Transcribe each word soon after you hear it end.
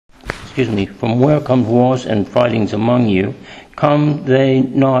from where come wars and fightings among you? Come they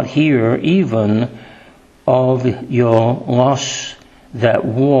not here even of your lusts that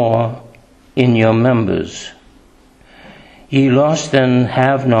war in your members? Ye lust and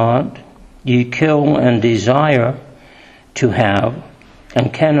have not, ye kill and desire to have,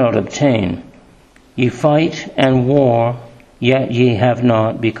 and cannot obtain. Ye fight and war, yet ye have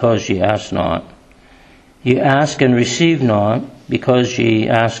not, because ye ask not. Ye ask and receive not, because ye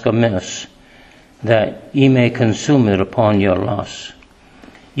ask amiss, that ye may consume it upon your lusts.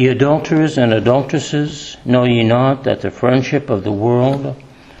 Ye adulterers and adulteresses, know ye not that the friendship of the world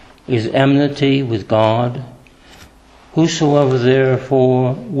is enmity with God? Whosoever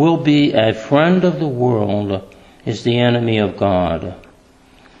therefore will be a friend of the world is the enemy of God.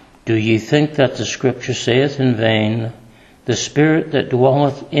 Do ye think that the Scripture saith in vain, the Spirit that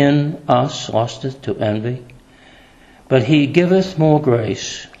dwelleth in us lusteth to envy? But he giveth more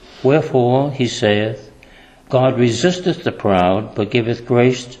grace. Wherefore he saith, God resisteth the proud, but giveth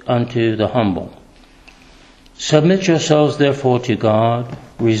grace unto the humble. Submit yourselves therefore to God,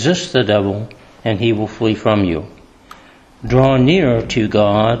 resist the devil, and he will flee from you. Draw near to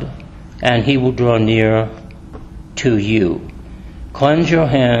God, and he will draw near to you. Cleanse your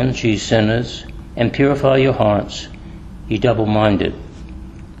hands, ye sinners, and purify your hearts, ye double-minded.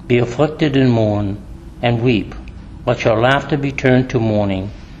 Be afflicted and mourn, and weep. Let your laughter be turned to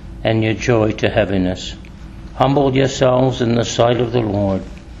mourning, and your joy to heaviness. Humble yourselves in the sight of the Lord,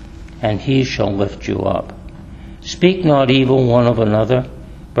 and he shall lift you up. Speak not evil one of another,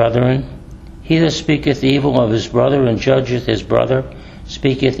 brethren. He that speaketh evil of his brother and judgeth his brother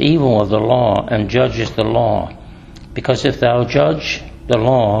speaketh evil of the law and judgeth the law. Because if thou judge the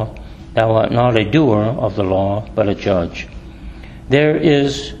law, thou art not a doer of the law, but a judge. There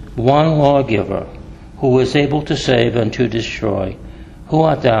is one lawgiver, who is able to save and to destroy. Who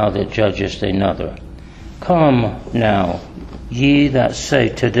art thou that judgest another? Come now, ye that say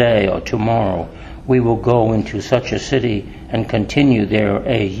today or tomorrow, we will go into such a city and continue there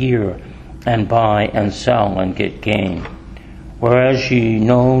a year, and buy and sell and get gain. Whereas ye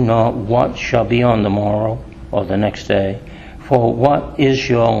know not what shall be on the morrow or the next day. For what is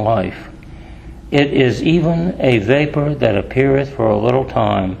your life? It is even a vapor that appeareth for a little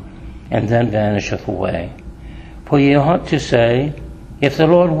time, and then vanisheth away. For ye ought to say, if the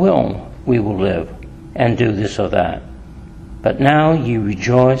Lord will, we will live, and do this or that. But now ye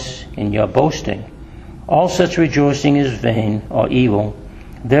rejoice in your boasting. All such rejoicing is vain or evil.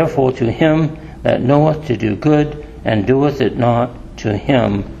 Therefore to him that knoweth to do good, and doeth it not, to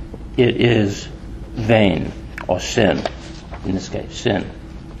him it is vain, or sin. In this case, sin.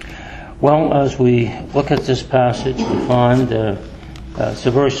 Well, as we look at this passage, we find it's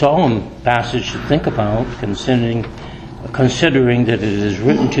a very solemn passage to think about, considering that it is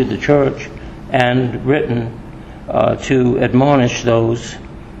written to the church and written to admonish those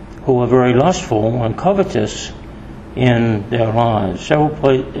who are very lustful and covetous in their lives.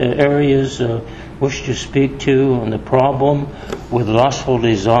 Several areas wish to speak to, and the problem with lustful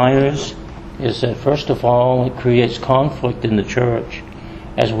desires is that, first of all, it creates conflict in the church,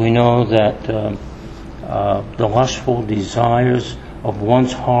 as we know that the lustful desires of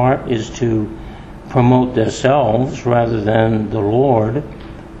one's heart is to promote themselves rather than the Lord,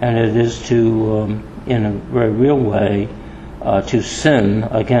 and it is to, in a very real way, to sin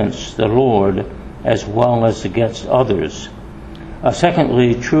against the Lord as well as against others.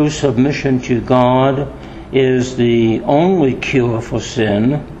 Secondly, true submission to God is the only cure for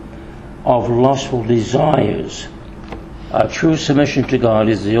sin of lustful desires. True submission to God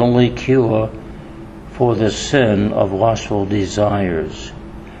is the only cure for the sin of lustful desires.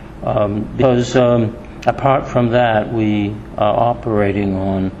 Because apart from that, we are operating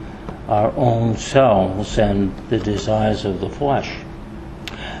on our own selves and the desires of the flesh.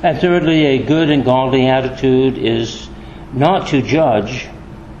 And thirdly, a good and godly attitude is not to judge,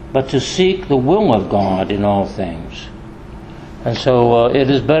 but to seek the will of God in all things. And so it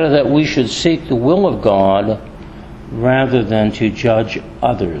is better that we should seek the will of God rather than to judge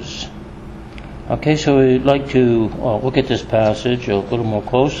others. Okay, so we'd like to look at this passage a little more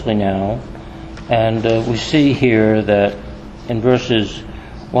closely now. And we see here that in verses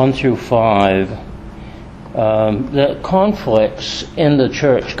 1 through 5, that conflicts in the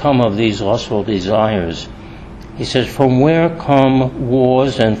church come of these lustful desires. He says, from where come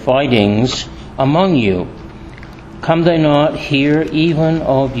wars and fightings among you? Come they not here even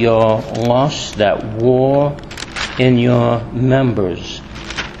of your lusts that war in your members?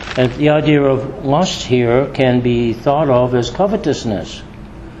 And the idea of lust here can be thought of as covetousness.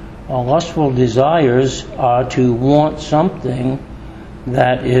 Lustful desires are to want something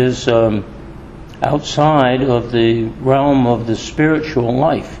that is outside of the realm of the spiritual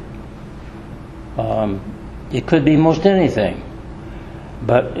life. It could be most anything,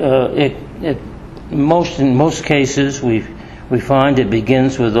 but in most cases we find it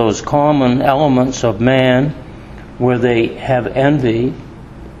begins with those common elements of man, where they have envy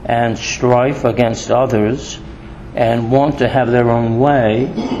and strife against others, and want to have their own way,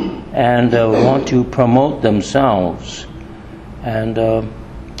 and want to promote themselves. And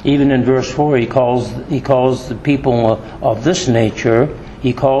even in verse 4, he calls the people of this nature,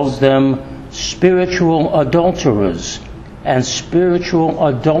 he calls them spiritual adulterers and spiritual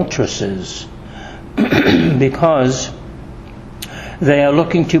adulteresses, because they are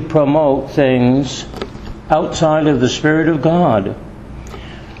looking to promote things outside of the Spirit of God.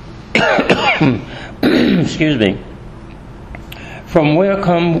 Excuse me. From where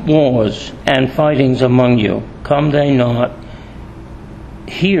come wars and fightings among you? Come they not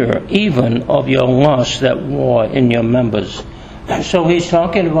hear even of your lust that war in your members? So he's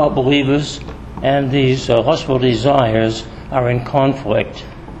talking about believers, and these lustful desires are in conflict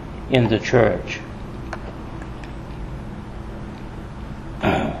in the church.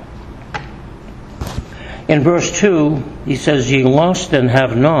 In verse 2, he says, Ye lust and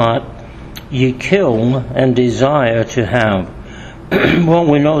have not, ye kill and desire to have. Well,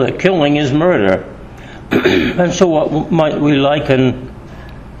 we know that killing is murder. And so what might we liken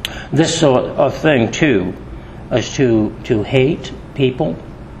this sort of thing to? As to hate people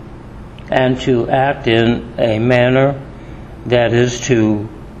and to act in a manner that is to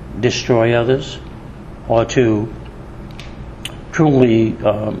destroy others, or to truly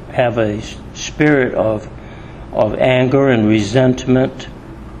have a spirit of anger and resentment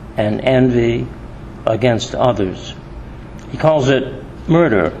and envy against others. He calls it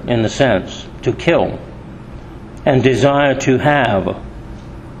murder, in a sense, to kill, and desire to have.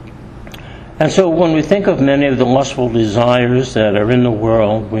 And so when we think of many of the lustful desires that are in the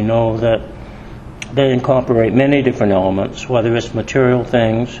world, we know that they incorporate many different elements, whether it's material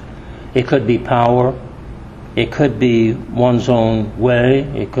things, it could be power, it could be one's own way,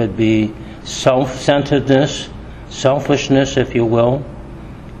 it could be self-centeredness, selfishness, if you will.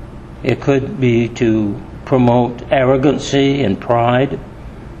 It could be to promote arrogancy and pride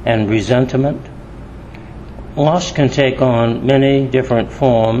and resentment. Lust can take on many different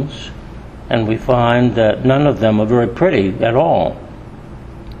forms, and we find that none of them are very pretty at all.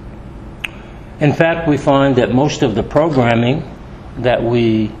 In fact, we find that most of the programming that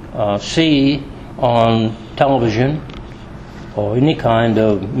we see on television or any kind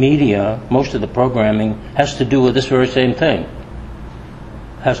of media, most of the programming has to do with this very same thing.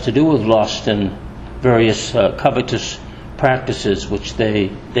 Has to do with lust and various covetous practices which they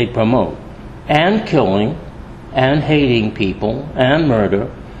promote, and killing, and hating people, and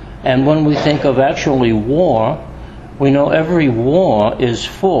murder. And when we think of actually war, we know every war is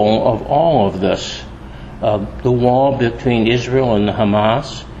full of all of this. The war between Israel and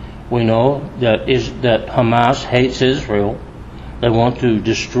Hamas, we know that Hamas hates Israel. They want to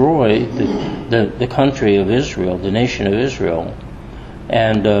destroy the country of Israel, the nation of Israel.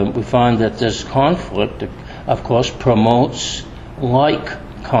 And we find that this conflict, of course, promotes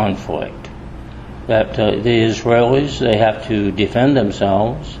like conflict. That the Israelis, they have to defend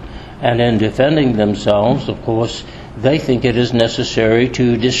themselves. And in defending themselves, of course, they think it is necessary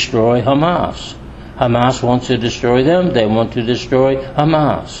to destroy Hamas. Hamas wants to destroy them, they want to destroy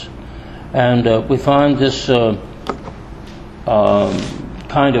Hamas. And we find this kind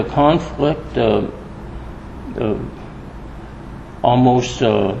of conflict, almost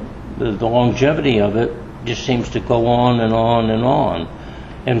the longevity of it just seems to go on and on and on.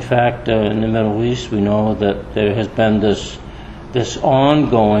 In fact, in the Middle East, we know that there has been this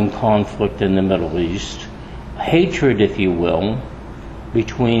ongoing conflict in the Middle East, hatred, if you will,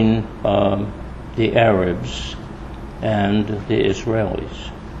 between the Arabs and the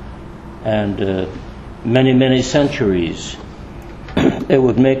Israelis. And many, many centuries, it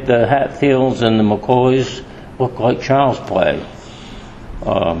would make the Hatfields and the McCoys look like child's play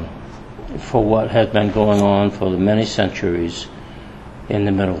for what has been going on for the many centuries in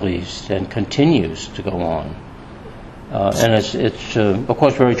the Middle East, and continues to go on. And it's of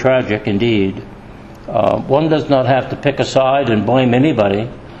course very tragic indeed. One does not have to pick a side and blame anybody.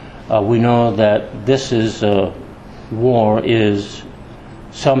 We know that this is war is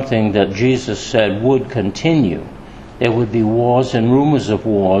something that Jesus said would continue. There would be wars and rumors of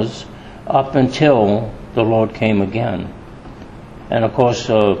wars up until the Lord came again. And of course,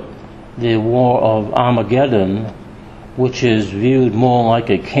 the war of Armageddon, which is viewed more like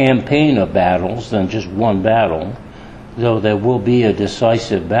a campaign of battles than just one battle, though there will be a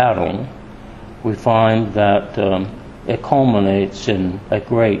decisive battle, we find that it culminates in a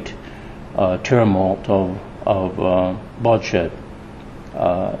great tumult of bloodshed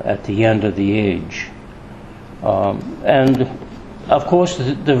at the end of the age. And of course,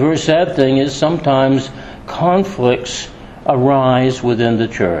 the very sad thing is sometimes conflicts arise within the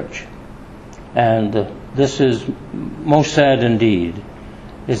church. And this is most sad indeed,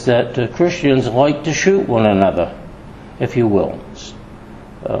 is that Christians like to shoot one another, if you will.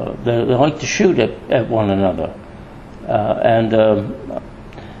 They like to shoot at one another. And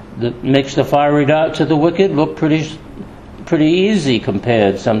that makes the fiery darts of the wicked look pretty easy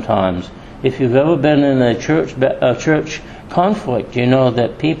compared sometimes. If you've ever been in a church conflict, you know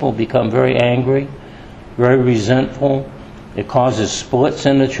that people become very angry, very resentful. It causes splits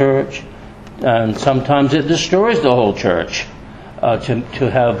in the church, and sometimes it destroys the whole church to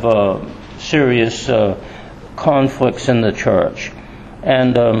have serious conflicts in the church.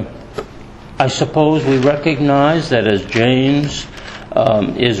 And I suppose we recognize that as James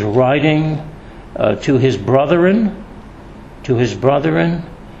is writing to his brethren,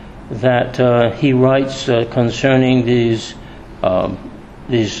 that he writes concerning the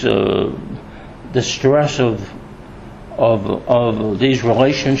stress of these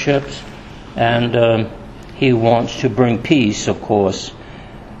relationships, and he wants to bring peace, of course,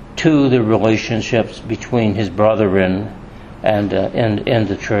 to the relationships between his brethren and in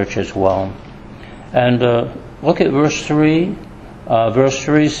the church as well. And look at verse 3. Verse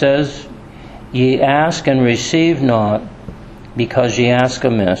 3 says, "Ye ask and receive not, because ye ask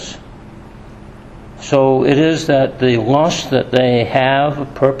amiss." So it is that the lust that they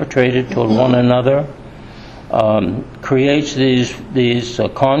have perpetrated toward one another creates these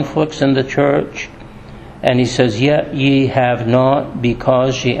conflicts in the church. And he says, "Yet ye have not,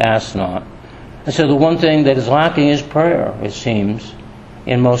 because ye ask not." And so the one thing that is lacking is prayer, it seems,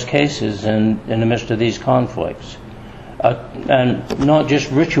 in most cases in the midst of these conflicts. And not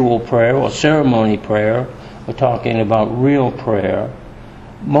just ritual prayer or ceremony prayer. We're talking about real prayer.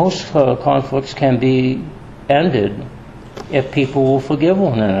 Most conflicts can be ended if people will forgive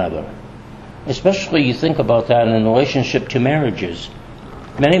one another. Especially you think about that in relationship to marriages.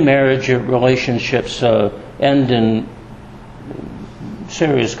 Many marriage relationships end in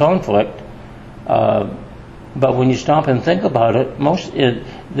serious conflict, but when you stop and think about it,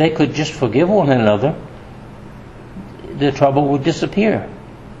 they could just forgive one another. The trouble would disappear.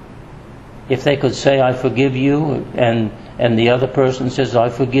 If they could say, "I forgive you," and the other person says, "I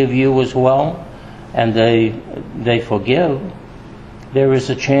forgive you as well," and they forgive, there is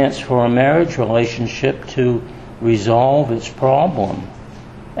a chance for a marriage relationship to resolve its problem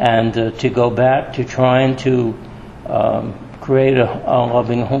and to go back to trying to create a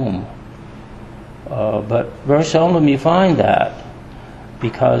loving home. But very seldom you find that,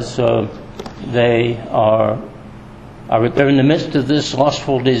 because they're in the midst of this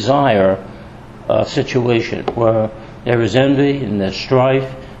lustful desire situation where there is envy and there's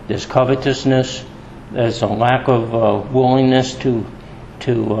strife, there's covetousness, there's a lack of willingness to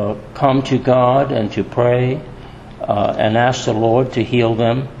come to God and to pray and ask the Lord to heal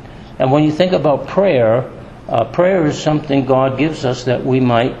them. And when you think about prayer, prayer is something God gives us that we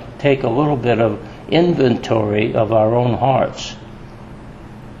might take a little bit of inventory of our own hearts.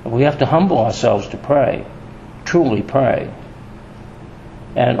 We have to humble ourselves to pray, truly pray.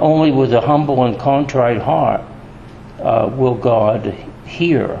 And only with a humble and contrite heart will God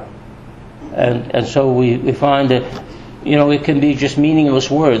hear. And so we find that, it can be just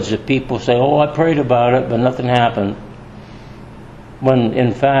meaningless words if people say, "Oh, I prayed about it, but nothing happened." When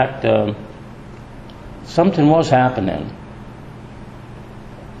in fact, something was happening.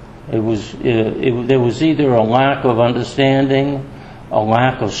 There was either a lack of understanding, a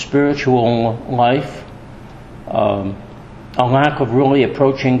lack of spiritual life, a lack of really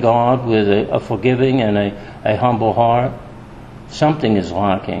approaching God with a forgiving and a humble heart. Something is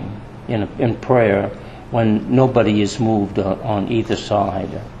lacking in prayer when nobody is moved on either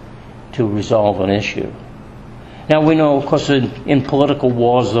side to resolve an issue. Now we know, of course, in political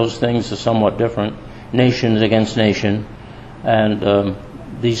wars those things are somewhat different, nations against nation, and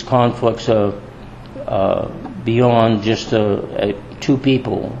these conflicts are beyond just two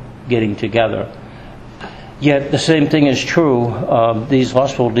people getting together. Yet the same thing is true. These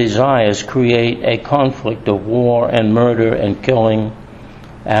lustful desires create a conflict of war and murder and killing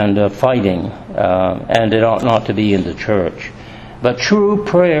and fighting, and it ought not to be in the church. But true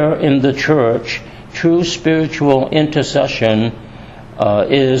prayer in the church, true spiritual intercession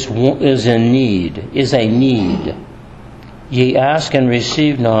is a need. Ye ask and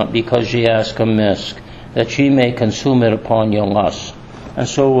receive not, because ye ask amiss. that she may consume it upon your lusts. And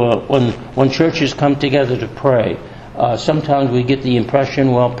so when churches come together to pray, sometimes we get the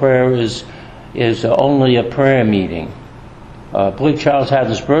impression, well, prayer is only a prayer meeting. I believe Charles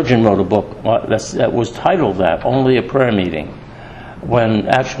Haddon Spurgeon wrote a book that was titled that, Only a Prayer Meeting, when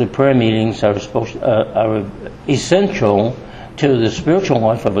actually prayer meetings are essential to the spiritual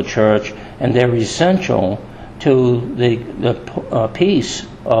life of a church, and they're essential to the peace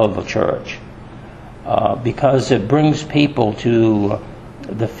of a church, because it brings people to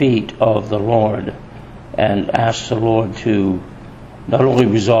the feet of the Lord and asks the Lord to not only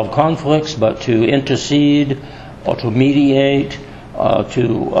resolve conflicts, but to intercede or to mediate,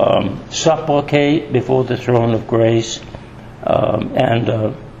 to supplicate before the throne of grace.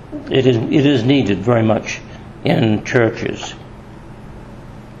 And it is needed very much in churches.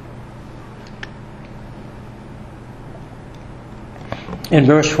 In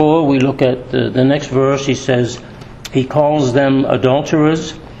verse 4, we look at the next verse. He says, he calls them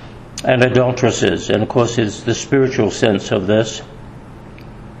adulterers and adulteresses. And of course, it's the spiritual sense of this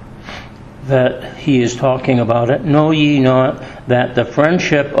that he is talking about it. Know ye not that the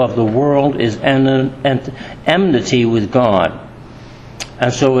friendship of the world is enmity with God?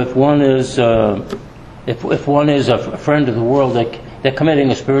 And so if one is if one is a friend of the world, they're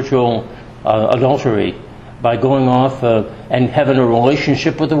committing a spiritual adultery by going off and having a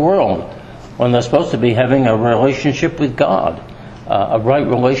relationship with the world, when they're supposed to be having a relationship with God, a right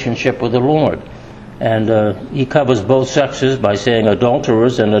relationship with the Lord. And he covers both sexes by saying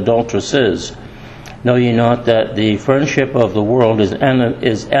adulterers and adulteresses. Know ye not that the friendship of the world is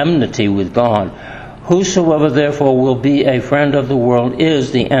enmity with God? Whosoever therefore will be a friend of the world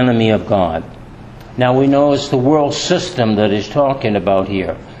is the enemy of God. Now we know it's the world system that he's talking about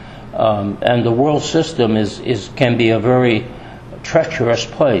here. And the world system can be a very treacherous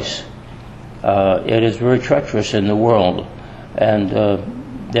place. It is very treacherous in the world. And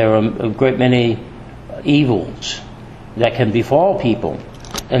there are a great many evils that can befall people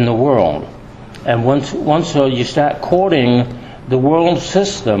in the world. And once you start courting the world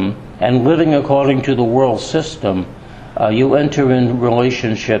system and living according to the world system, you enter in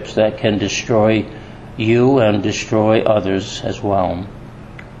relationships that can destroy you and destroy others as well.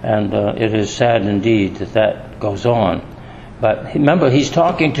 And it is sad indeed that goes on. But remember, he's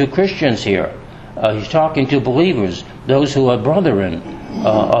talking to Christians here. He's talking to believers, those who are brethren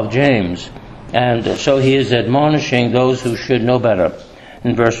of James. And so he is admonishing those who should know better.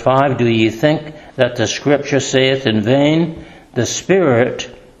 In verse 5, do ye think that the Scripture saith in vain, the Spirit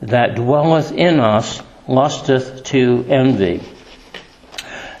that dwelleth in us lusteth to envy?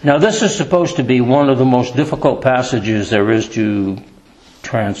 Now this is supposed to be one of the most difficult passages there is to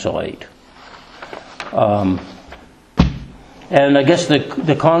translate. And I guess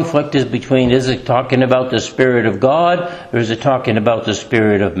the conflict is between, is it talking about the Spirit of God, or is it talking about the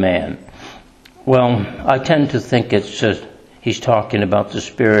Spirit of man? Well, I tend to think he's talking about the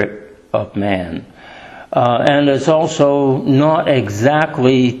spirit of man. And it's also not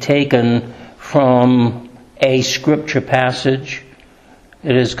exactly taken from a scripture passage.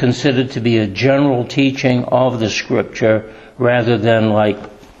 It is considered to be a general teaching of the scripture rather than like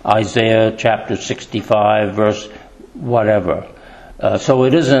Isaiah chapter 65 verse whatever. So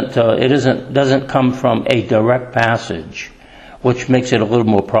it doesn't come from a direct passage, which makes it a little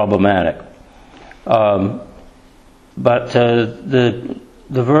more problematic. But the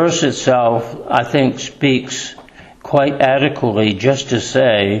verse itself, I think, speaks quite adequately just to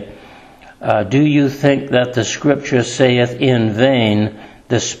say, do you think that the Scripture saith in vain,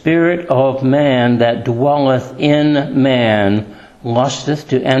 the spirit of man that dwelleth in man lusteth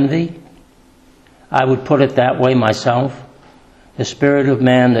to envy? I would put it that way myself. The spirit of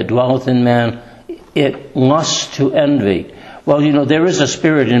man that dwelleth in man, it lusts to envy. Well, there is a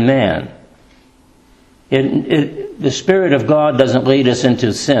spirit in man. The Spirit of God doesn't lead us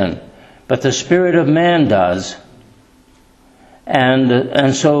into sin, but the Spirit of man does.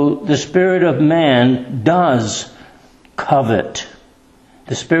 And so the Spirit of man does covet.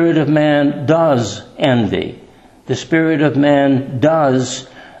 The Spirit of man does envy. The Spirit of man does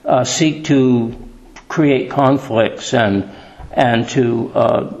seek to create conflicts and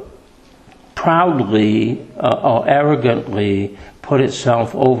to proudly or arrogantly put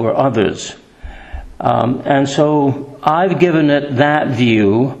itself over others. And so I've given it that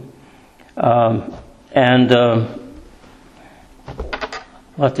view, and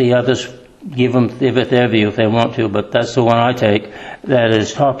let the others give it their view if they want to, but that's the one I take, that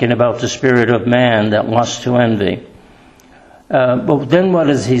is talking about the spirit of man that lusts to envy. But then what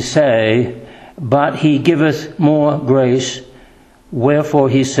does he say? But he giveth more grace. Wherefore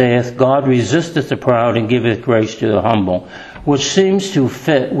he saith, God resisteth the proud and giveth grace to the humble, which seems to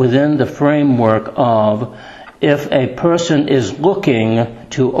fit within the framework of, if a person is looking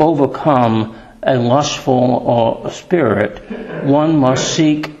to overcome a lustful or spirit, one must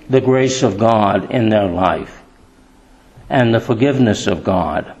seek the grace of God in their life and the forgiveness of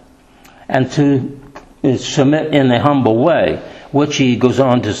God, and to submit in a humble way, which he goes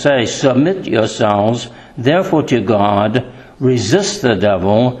on to say, submit yourselves therefore to God, resist the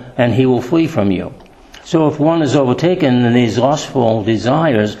devil, and he will flee from you. So if one is overtaken in these lustful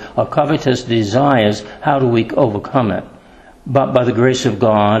desires or covetous desires, how do we overcome it? But by the grace of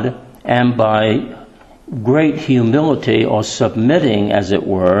God and by great humility, or submitting, as it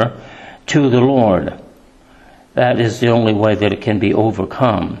were, to the Lord. That is the only way that it can be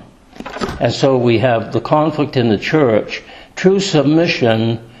overcome. And so we have the conflict in the church. True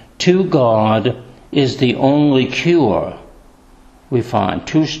submission to God is the only cure, we find.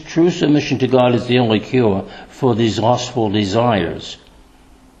 True submission to God is the only cure for these lustful desires,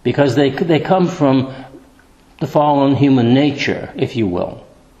 because they come from the fallen human nature, if you will.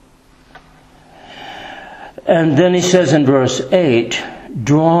 And then he says in verse 8,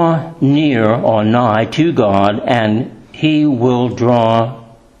 draw near or nigh to God, and he will draw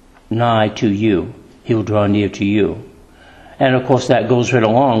nigh to you. He will draw near to you. And of course that goes right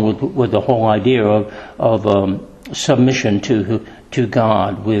along with the whole idea of submission to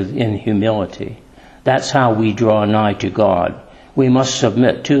God in humility. That's how we draw nigh to God. We must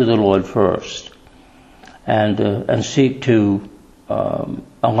submit to the Lord first, and seek to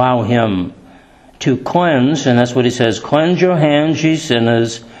allow Him to cleanse, and that's what he says, cleanse your hands, ye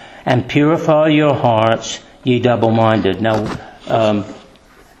sinners, and purify your hearts, ye double-minded. Now,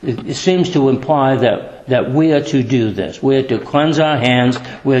 it seems to imply that we are to do this. We are to cleanse our hands,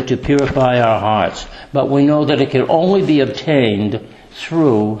 we are to purify our hearts. But we know that it can only be obtained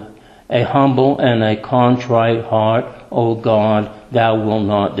through a humble and a contrite heart. O God, thou wilt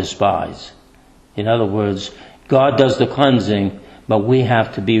not despise. In other words, God does the cleansing, but we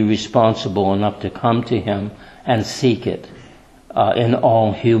have to be responsible enough to come to Him and seek it in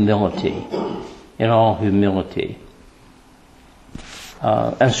all humility. In all humility.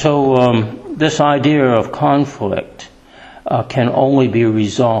 And so this idea of conflict can only be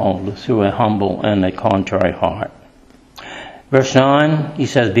resolved through a humble and a contrite heart. Verse 9, he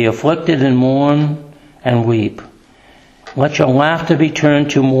says, be afflicted and mourn and weep. Let your laughter be turned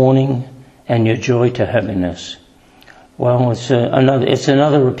to mourning and your joy to heaviness. Well, it's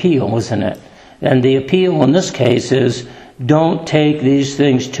another appeal, isn't it? And the appeal in this case is, don't take these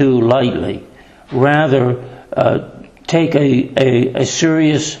things too lightly. Rather, take a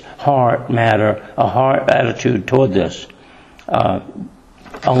serious heart attitude toward this.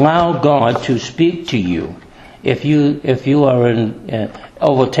 Allow God to speak to you. If you are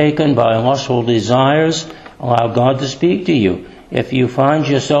overtaken by lustful desires, allow God to speak to you. If you find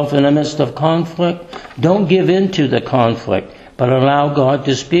yourself in the midst of conflict, don't give in to the conflict, but allow God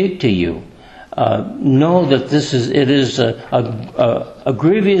to speak to you. Know that it is a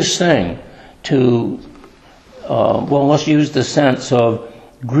grievous thing to, let's use the sense of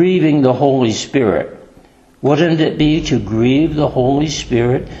grieving the Holy Spirit. Wouldn't it be to grieve the Holy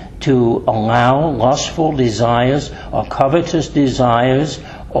Spirit to allow lustful desires or covetous desires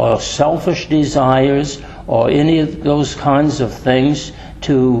or selfish desires or any of those kinds of things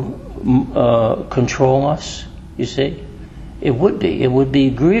to control us? You see? It would be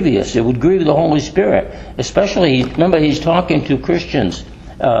grievous. It would grieve the Holy Spirit. Especially, remember, he's talking to Christians.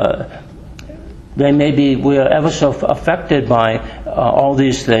 We are ever so affected by all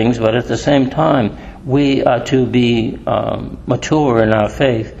these things, but at the same time, we are to be mature in our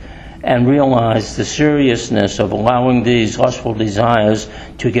faith and realize the seriousness of allowing these lustful desires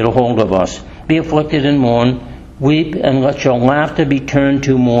to get a hold of us. Be afflicted and mourn, weep, and let your laughter be turned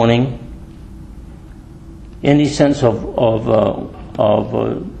to mourning. Any sense of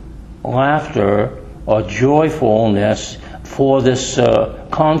laughter or joyfulness for this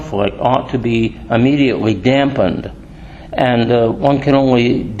conflict ought to be immediately dampened. And one can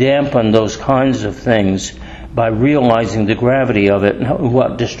only dampen those kinds of things by realizing the gravity of it and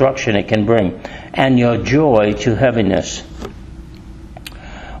what destruction it can bring. And your joy to heaviness.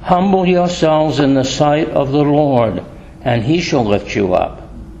 Humble yourselves in the sight of the Lord, and He shall lift you up.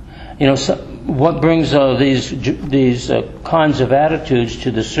 What brings these kinds of attitudes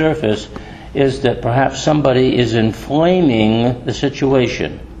to the surface is that perhaps somebody is inflaming the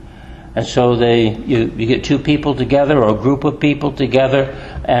situation. And so you get two people together or a group of people together,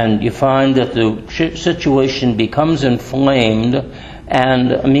 and you find that the situation becomes inflamed,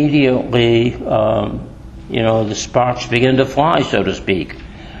 and immediately the sparks begin to fly, so to speak.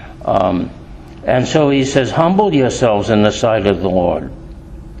 And so he says, humble yourselves in the sight of the Lord.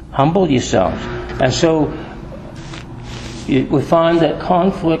 Humble yourselves. And so we find that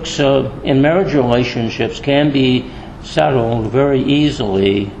conflicts in marriage relationships can be settled very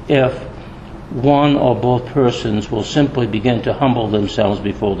easily if one or both persons will simply begin to humble themselves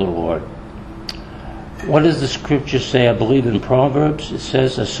before the Lord. What does the scripture say? I believe in Proverbs. It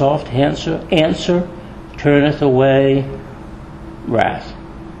says, a soft answer turneth away wrath.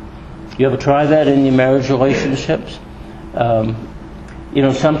 You ever try that in your marriage relationships?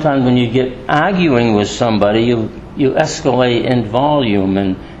 Sometimes when you get arguing with somebody, you escalate in volume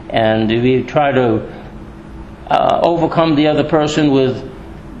and you try to overcome the other person with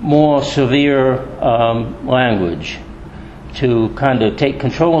more severe language to kind of take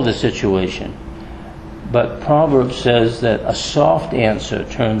control of the situation. But Proverbs says that a soft answer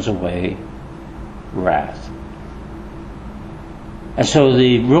turns away wrath. And so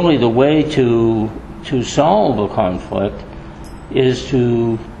the way to solve a conflict is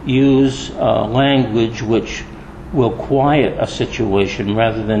to use language which will quiet a situation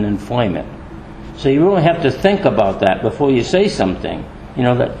rather than inflame it. So you really have to think about that before you say something.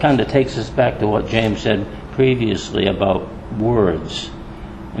 That kind of takes us back to what James said previously about words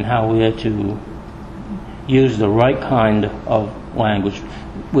and how we are to use the right kind of language.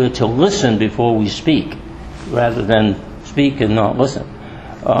 We're to listen before we speak rather than speak and not listen.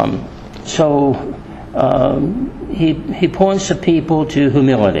 He points the people to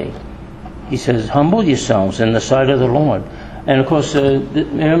humility. He says, humble yourselves in the sight of the Lord. And of course,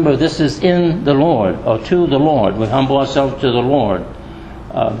 remember, this is in the Lord, or to the Lord. We humble ourselves to the Lord.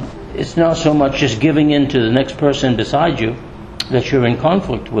 It's not so much just giving in to the next person beside you that you're in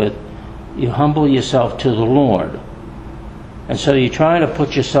conflict with. You humble yourself to the Lord. And so you try to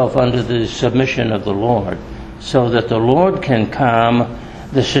put yourself under the submission of the Lord so that the Lord can calm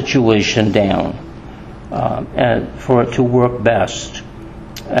the situation down and for it to work best.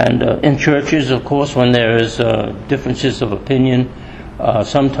 And in churches, of course, when there is differences of opinion,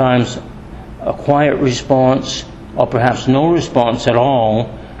 sometimes a quiet response or perhaps no response at all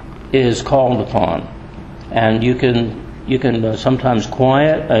is called upon. And you can sometimes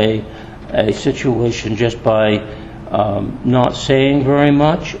quiet a situation just by not saying very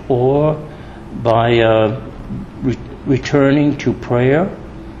much or by returning to prayer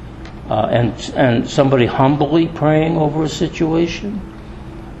and somebody humbly praying over a situation.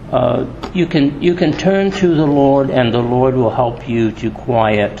 You can turn to the Lord, and the Lord will help you to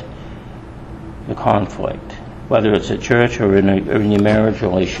quiet the conflict, whether it's at church or in your marriage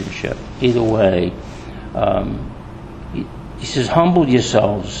relationship. Either way, he says, humble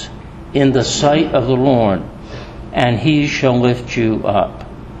yourselves in the sight of the Lord, and he shall lift you up.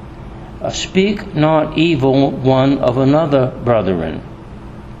 Speak not evil one of another, brethren.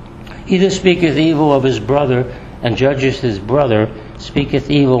 He that speaketh evil of his brother and judgeth his brother speaketh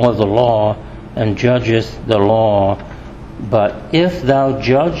evil of the law and judgeth the law. But if thou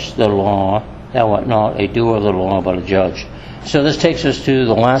judge the law, thou art not a doer of the law, but a judge. So this takes us to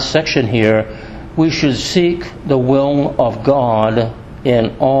the last section here. We should seek the will of God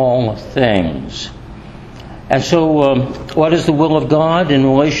in all things. And so what is the will of God in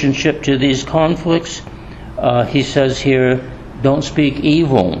relationship to these conflicts? He says here, don't speak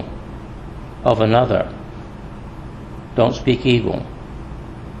evil of another. Don't speak evil.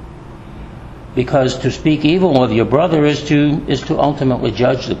 Because to speak evil of your brother is to ultimately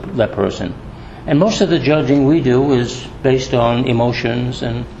judge that person. And most of the judging we do is based on emotions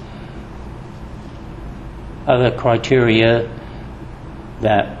and other criteria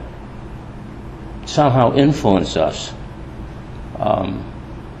that somehow influence us.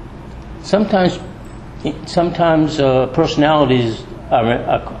 Sometimes personalities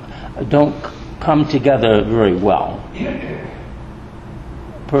don't come together very well.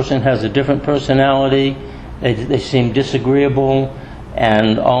 A person has a different personality, they seem disagreeable,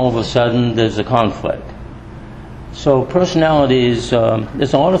 and all of a sudden there's a conflict. So personalities,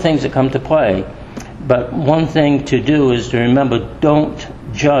 there's a lot of things that come to play, but one thing to do is to remember, don't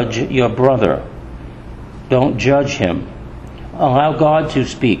judge your brother. Don't judge him. Allow God to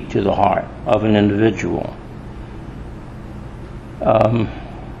speak to the heart of an individual.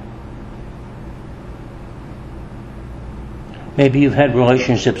 Maybe you've had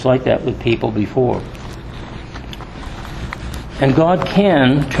relationships like that with people before. And God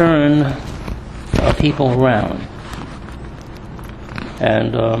can turn people around.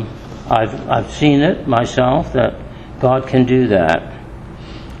 And I've seen it myself that God can do that.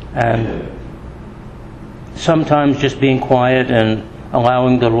 And sometimes just being quiet and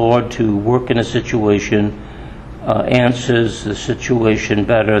allowing the Lord to work in a situation answers the situation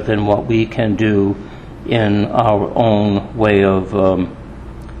better than what we can do in our own way of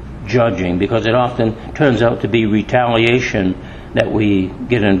judging, because it often turns out to be retaliation that we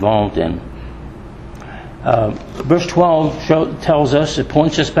get involved in. Verse 12 tells us, it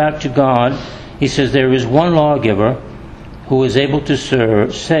points us back to God. He says, there is one lawgiver who is able to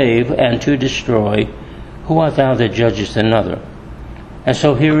save and to destroy. Who art thou that judgest another? And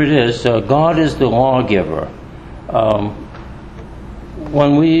so here it is. God is the lawgiver.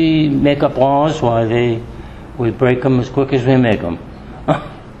 When we make up laws, we break them as quick as we make them,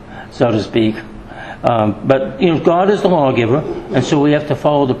 so to speak. But God is the lawgiver, and so we have to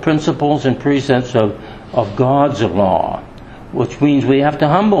follow the principles and precepts of God's law, which means we have to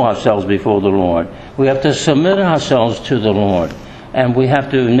humble ourselves before the Lord. We have to submit ourselves to the Lord, and we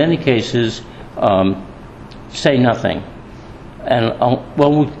have to, in many cases, say nothing. And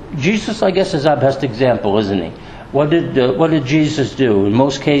Jesus, I guess, is our best example, isn't he? What did Jesus do? In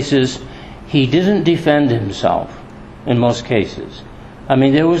most cases, he didn't defend himself. In most cases, I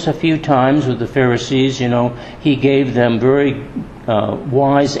mean, there was a few times with the Pharisees, he gave them very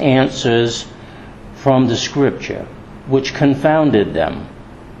wise answers from the Scripture, which confounded them.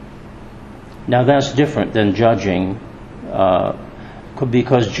 Now that's different than judging,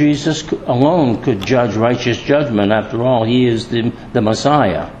 because Jesus alone could judge righteous judgment. After all, he is the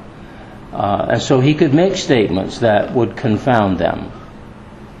Messiah. And so he could make statements that would confound them.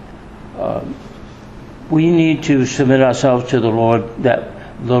 We need to submit ourselves to the Lord,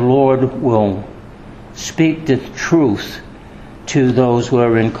 that the Lord will speak the truth to those who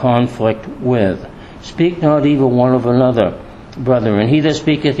are in conflict with. Speak not evil one of another, brethren. He that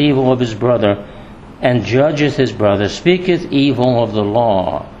speaketh evil of his brother and judgeth his brother speaketh evil of the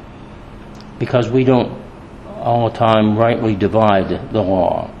law, because we don't all the time rightly divide the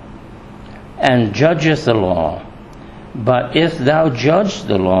law. And judgeth the law. But if thou judge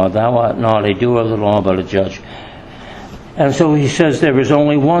the law, thou art not a doer of the law, but a judge. And so he says there is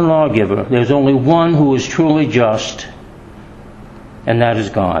only one lawgiver. There's only one who is truly just, and that is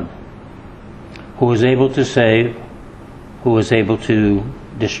God, who is able to save, who is able to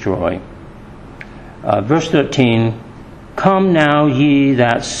destroy. Verse 13, come now ye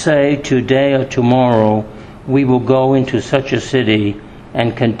that say, today or tomorrow we will go into such a city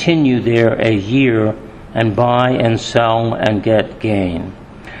and continue there a year and buy and sell and get gain.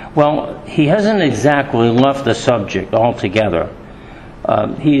 Well, he hasn't exactly left the subject altogether.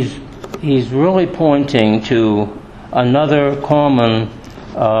 He's really pointing to another common,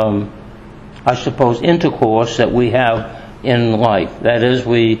 I suppose, intercourse that we have in life. That is,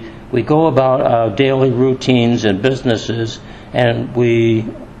 we go about our daily routines and businesses, and we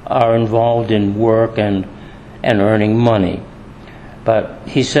are involved in work and earning money. But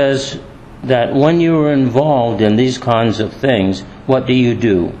he says that when you are involved in these kinds of things, what do you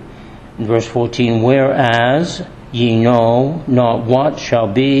do? In verse 14, whereas ye know not what shall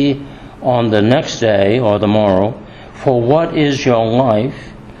be on the next day or the morrow, for what is your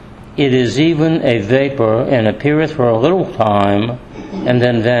life? It is even a vapor, and appeareth for a little time, and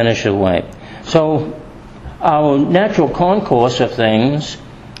then vanisheth away. So our natural concourse of things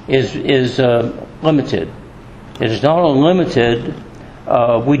is limited. It is not unlimited.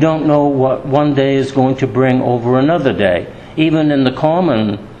 We don't know what one day is going to bring over another day, even in the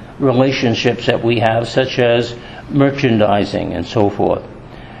common relationships that we have, such as merchandising and so forth.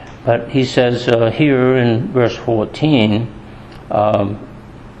 But he says here in verse 14,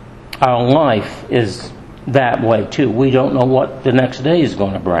 our life is that way too. We don't know what the next day is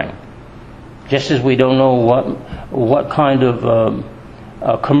going to bring. Just as we don't know what kind of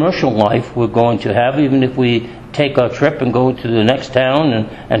commercial life we're going to have, even if we take our trip and go to the next town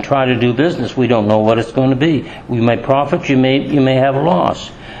and try to do business, we don't know what it's going to be. We may profit, you may have a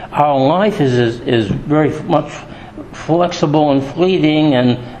loss. Our life is very much flexible and fleeting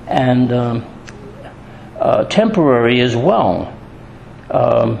and temporary as well.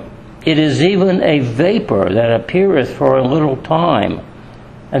 It is even a vapor that appeareth for a little time,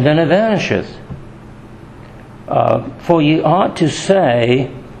 and then it vanisheth. For ye ought to say,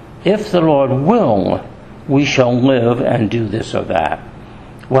 if the Lord will, we shall live and do this or that.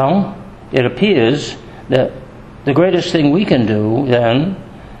 Well, it appears that the greatest thing we can do then,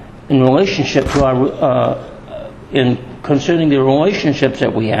 in relationship to concerning the relationships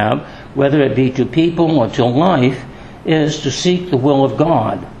that we have, whether it be to people or to life, is to seek the will of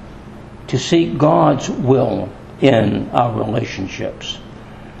God, to seek God's will in our relationships.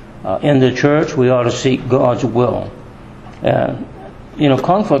 In the church, we ought to seek God's will.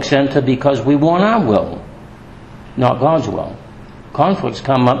 Conflicts enter because we want our will, not God's will. conflicts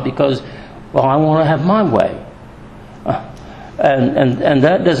come up because, well, I want to have my way. And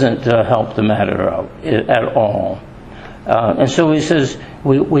that doesn't help the matter out at all. And so he says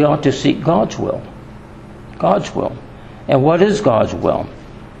we ought to seek God's will. God's will. And what is God's will?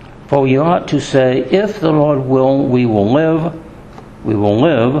 For we ought to say, if the Lord will, we will live,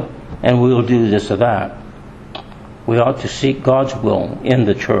 and we will do this or that. We ought to seek God's will in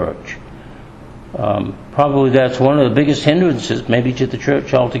the church. Probably that's one of the biggest hindrances, maybe to the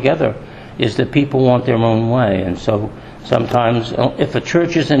church altogether, is that people want their own way. And so sometimes, if a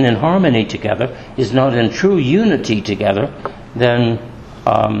church isn't in harmony together, is not in true unity together, then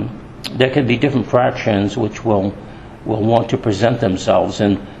there can be different fractions which will want to present themselves.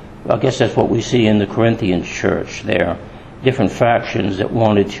 And I guess that's what we see in the Corinthian church there. Different factions that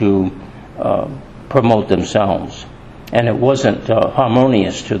wanted to promote themselves. And it wasn't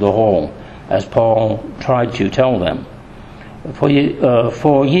harmonious to the whole, as Paul tried to tell them. For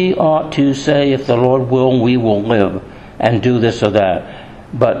ye ought to say, if the Lord will, we will live, and do this or that.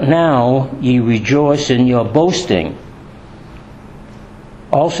 But now ye rejoice in your boasting.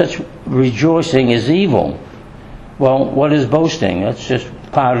 All such rejoicing is evil. Well, what is boasting? That's just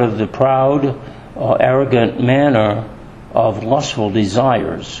part of the proud or arrogant manner of lustful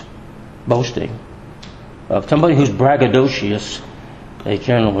desires. Boasting. Somebody who's braggadocious, they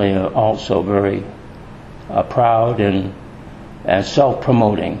generally are also very proud and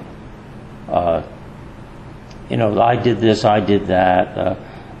self-promoting. I did this, I did that,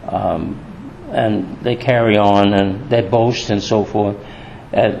 and they carry on and they boast and so forth.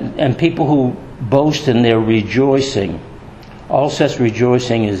 And people who boast in their rejoicing, all such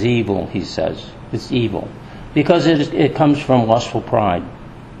rejoicing is evil, he says. It's evil. Because it comes from lustful pride.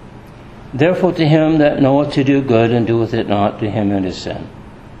 Therefore to him that knoweth to do good and doeth it not, to him it is sin.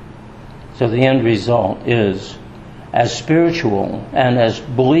 So the end result is, as spiritual and as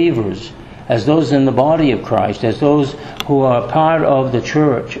believers, as those in the body of Christ, as those who are part of the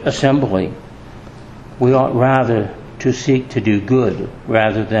church assembly, we ought rather to seek to do good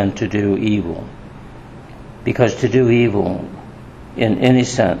rather than to do evil. Because to do evil, in any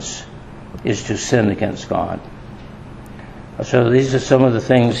sense, is to sin against God. So these are some of the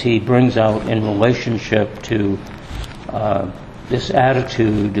things he brings out in relationship to this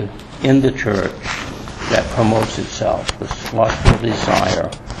attitude in the church that promotes itself, this lustful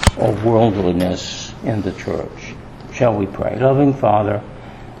desire or worldliness in the church. Shall we pray? Loving Father,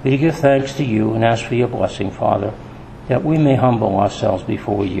 we give thanks to you and ask for your blessing, Father, that we may humble ourselves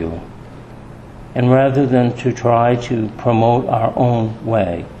before you. And rather than to try to promote our own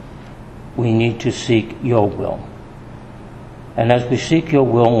way, we need to seek your will. And as we seek your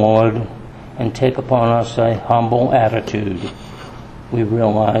will, Lord, and take upon us a humble attitude, we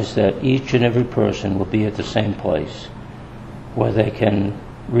realize that each and every person will be at the same place where they can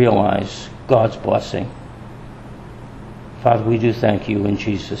realize God's blessing. Father, we do thank you in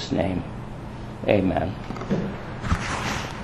Jesus' name. Amen.